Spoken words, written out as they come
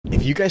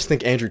If you guys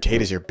think Andrew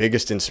Tate is your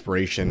biggest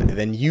inspiration,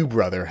 then you,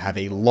 brother, have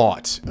a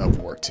lot of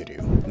work to do.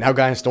 Now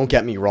guys, don't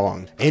get me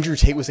wrong. Andrew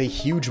Tate was a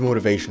huge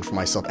motivation for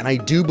myself, and I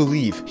do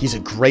believe he's a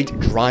great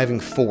driving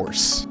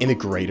force in the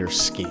greater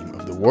scheme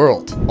of the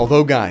world.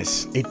 Although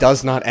guys, it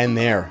does not end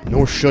there,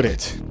 nor should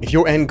it. If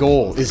your end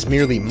goal is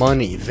merely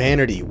money,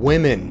 vanity,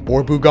 women,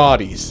 or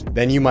Bugattis,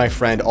 then you, my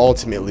friend,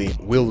 ultimately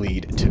will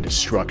lead to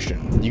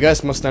destruction. You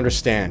guys must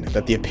understand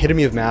that the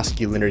epitome of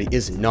masculinity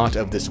is not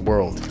of this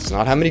world. It's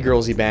not how many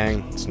girls you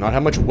bang, it's not how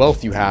much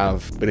wealth you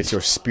have, but it's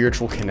your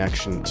spiritual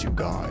connection to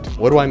God.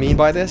 What do I mean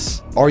by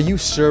this? Are you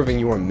serving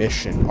your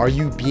mission? Are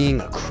you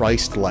being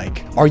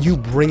Christ-like? Are you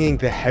bringing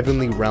the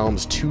heavenly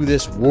realms to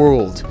this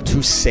world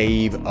to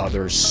save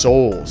others'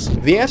 souls?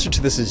 If the answer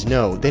to this is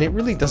no, then it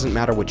really doesn't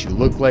matter what you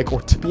look like,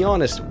 or to be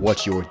honest,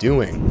 what you're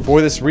doing. For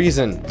this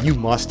reason, you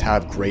must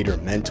have greater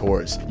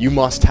mentors. You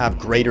must have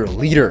greater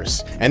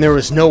leaders, and there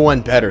is no one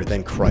better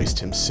than Christ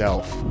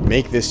himself.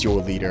 Make this your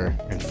leader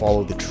and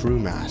follow the true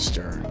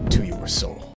master to your soul.